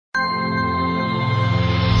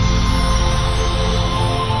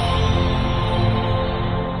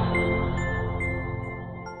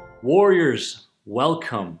Warriors,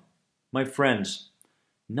 welcome. My friends,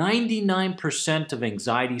 99% of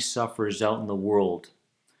anxiety sufferers out in the world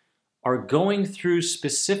are going through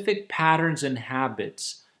specific patterns and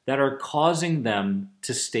habits that are causing them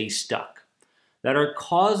to stay stuck, that are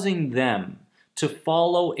causing them to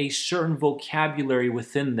follow a certain vocabulary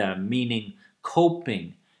within them, meaning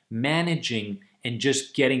coping, managing, and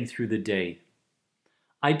just getting through the day.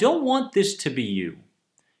 I don't want this to be you.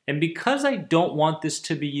 And because I don't want this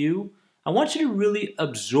to be you, I want you to really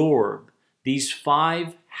absorb these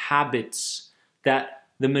 5 habits that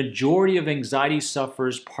the majority of anxiety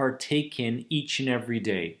sufferers partake in each and every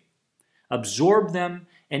day. Absorb them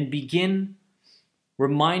and begin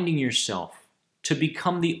reminding yourself to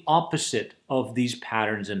become the opposite of these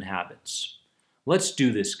patterns and habits. Let's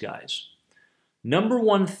do this, guys. Number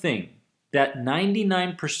 1 thing that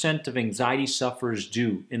 99% of anxiety sufferers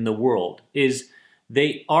do in the world is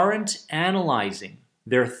they aren't analyzing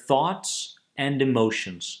their thoughts and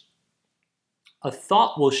emotions. A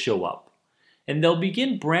thought will show up, and they'll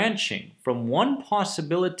begin branching from one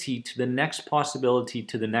possibility to the next possibility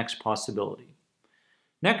to the next possibility.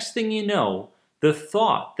 Next thing you know, the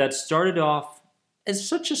thought that started off as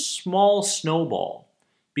such a small snowball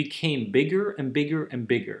became bigger and bigger and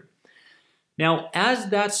bigger. Now, as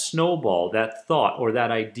that snowball, that thought or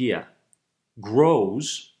that idea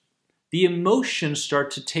grows, the emotions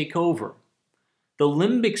start to take over. The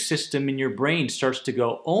limbic system in your brain starts to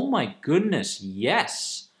go, oh my goodness,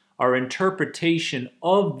 yes, our interpretation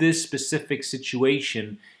of this specific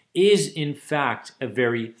situation is in fact a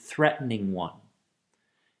very threatening one.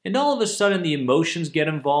 And all of a sudden the emotions get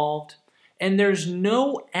involved, and there's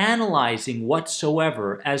no analyzing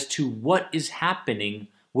whatsoever as to what is happening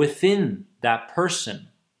within that person.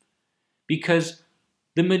 Because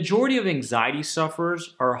the majority of anxiety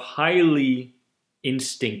sufferers are highly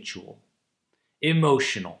instinctual,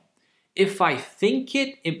 emotional. If I think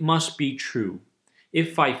it, it must be true.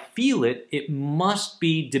 If I feel it, it must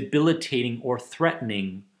be debilitating or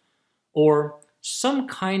threatening or some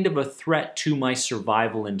kind of a threat to my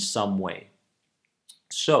survival in some way.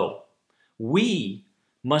 So, we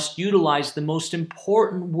must utilize the most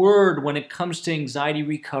important word when it comes to anxiety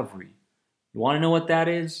recovery. You want to know what that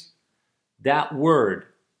is? That word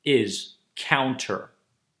is counter.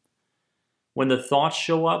 When the thoughts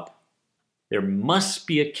show up, there must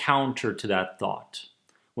be a counter to that thought.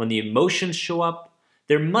 When the emotions show up,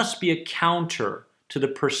 there must be a counter to the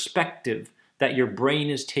perspective that your brain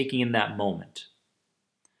is taking in that moment.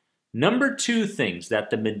 Number 2 things that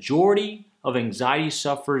the majority of anxiety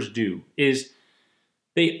sufferers do is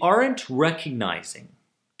they aren't recognizing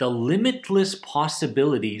the limitless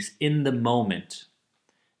possibilities in the moment.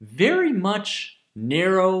 Very much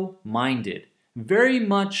narrow-minded, very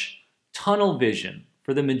much tunnel vision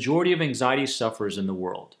for the majority of anxiety sufferers in the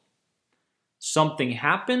world. Something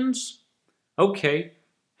happens, okay,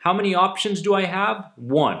 how many options do I have?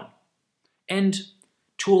 1. And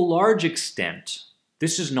to a large extent,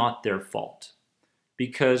 this is not their fault.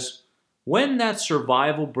 Because when that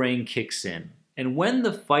survival brain kicks in, and when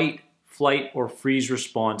the fight, flight, or freeze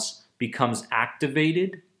response becomes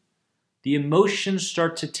activated, the emotions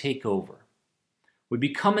start to take over. We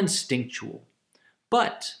become instinctual.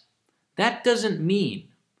 But that doesn't mean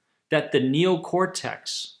that the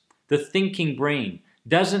neocortex, the thinking brain,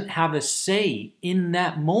 doesn't have a say in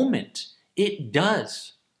that moment. It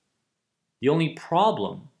does. The only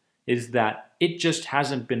problem is that it just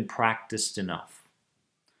hasn't been practiced enough.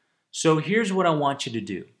 So here's what I want you to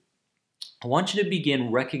do. I want you to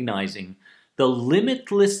begin recognizing the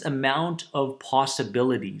limitless amount of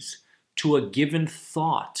possibilities to a given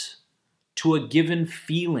thought, to a given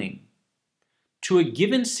feeling, to a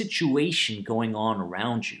given situation going on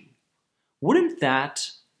around you. Wouldn't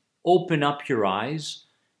that open up your eyes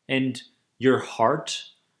and your heart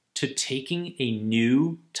to taking a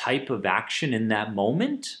new type of action in that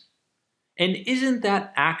moment? And isn't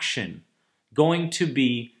that action going to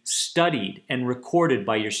be studied and recorded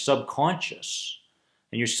by your subconscious?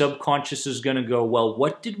 And your subconscious is going to go, well,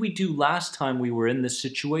 what did we do last time we were in this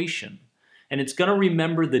situation? And it's going to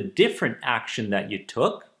remember the different action that you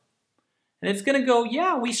took. And it's going to go,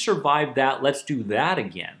 yeah, we survived that. Let's do that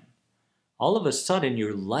again. All of a sudden,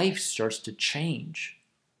 your life starts to change.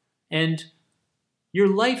 And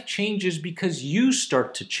your life changes because you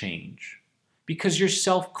start to change. Because your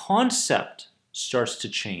self-concept starts to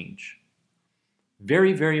change.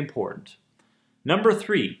 Very, very important. Number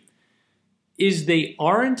 3 is they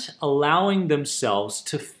aren't allowing themselves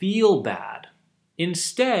to feel bad.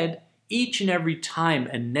 Instead, each and every time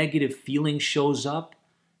a negative feeling shows up,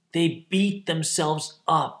 they beat themselves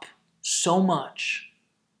up so much.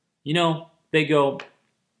 You know, they go,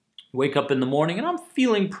 Wake up in the morning and I'm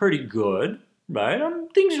feeling pretty good, right?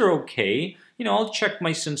 Things are okay. You know, I'll check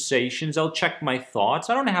my sensations. I'll check my thoughts.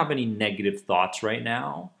 I don't have any negative thoughts right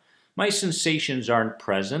now. My sensations aren't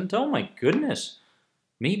present. Oh my goodness.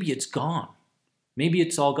 Maybe it's gone. Maybe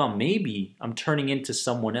it's all gone. Maybe I'm turning into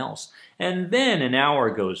someone else. And then an hour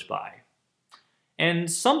goes by.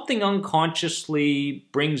 And something unconsciously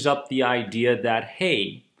brings up the idea that,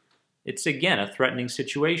 hey, it's again a threatening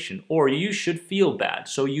situation, or you should feel bad,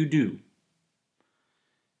 so you do.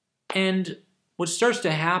 And what starts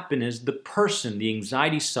to happen is the person, the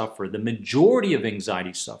anxiety sufferer, the majority of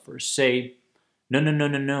anxiety sufferers say, no, no, no,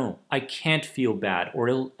 no, no, I can't feel bad,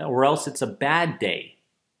 or else it's a bad day.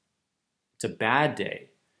 It's a bad day.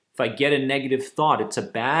 If I get a negative thought, it's a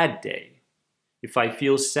bad day. If I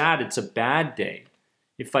feel sad, it's a bad day.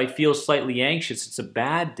 If I feel slightly anxious, it's a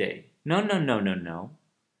bad day. No, no, no, no, no.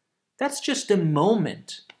 That's just a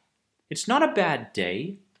moment. It's not a bad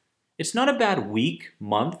day. It's not a bad week,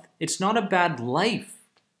 month. It's not a bad life.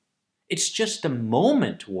 It's just a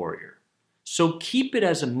moment, warrior. So keep it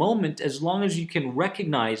as a moment as long as you can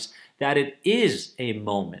recognize that it is a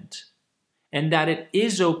moment and that it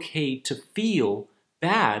is okay to feel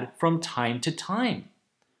bad from time to time.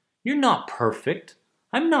 You're not perfect.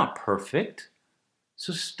 I'm not perfect.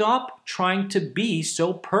 So stop trying to be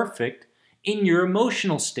so perfect in your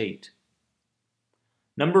emotional state.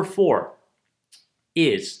 Number 4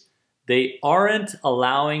 is they aren't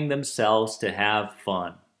allowing themselves to have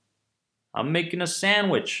fun. I'm making a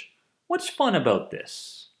sandwich. What's fun about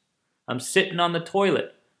this? I'm sitting on the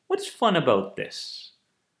toilet. What's fun about this?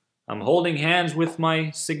 I'm holding hands with my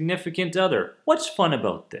significant other. What's fun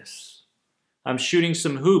about this? I'm shooting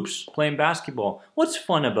some hoops, playing basketball. What's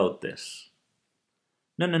fun about this?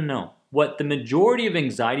 No, no, no. What the majority of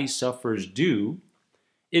anxiety sufferers do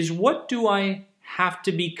is, what do I have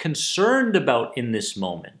to be concerned about in this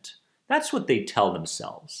moment? That's what they tell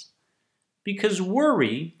themselves. Because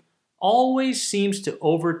worry always seems to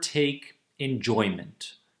overtake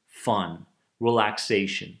enjoyment, fun,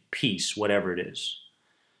 relaxation, peace, whatever it is.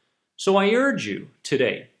 So I urge you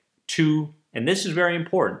today to, and this is very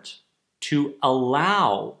important, to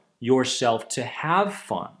allow yourself to have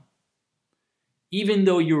fun. Even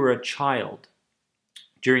though you were a child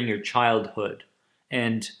during your childhood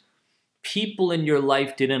and people in your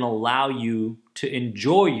life didn't allow you to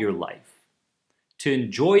enjoy your life, to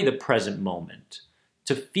enjoy the present moment,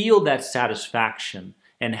 to feel that satisfaction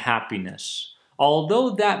and happiness.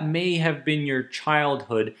 Although that may have been your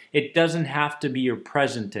childhood, it doesn't have to be your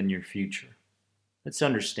present and your future. Let's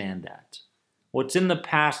understand that. What's in the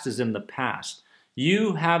past is in the past.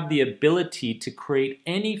 You have the ability to create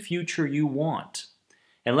any future you want.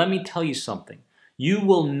 And let me tell you something. You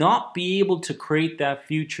will not be able to create that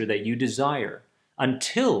future that you desire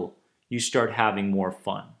until you start having more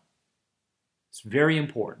fun. It's very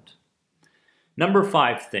important. Number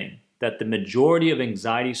 5 thing that the majority of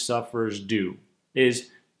anxiety sufferers do is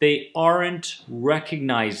they aren't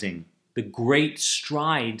recognizing the great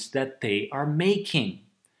strides that they are making.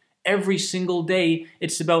 Every single day,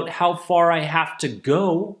 it's about how far I have to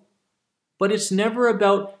go, but it's never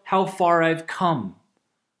about how far I've come.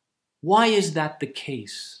 Why is that the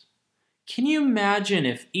case? Can you imagine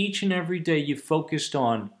if each and every day you focused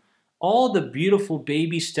on all the beautiful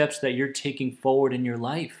baby steps that you're taking forward in your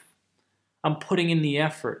life? I'm putting in the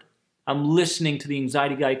effort. I'm listening to the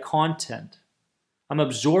Anxiety Guy content. I'm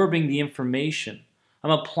absorbing the information.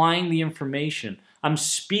 I'm applying the information. I'm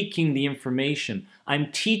speaking the information.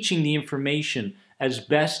 I'm teaching the information as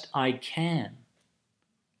best I can.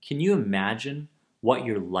 Can you imagine what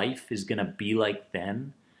your life is going to be like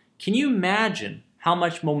then? Can you imagine how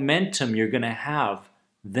much momentum you're going to have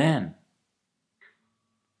then?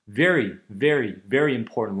 Very, very, very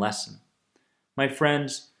important lesson. My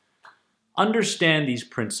friends, understand these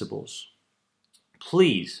principles.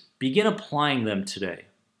 Please begin applying them today,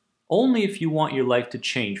 only if you want your life to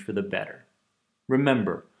change for the better.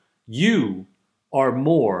 Remember, you are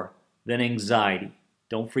more than anxiety.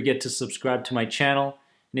 Don't forget to subscribe to my channel.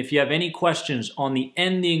 And if you have any questions on the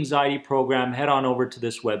End the Anxiety program, head on over to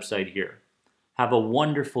this website here. Have a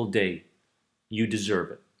wonderful day. You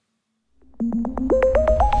deserve it.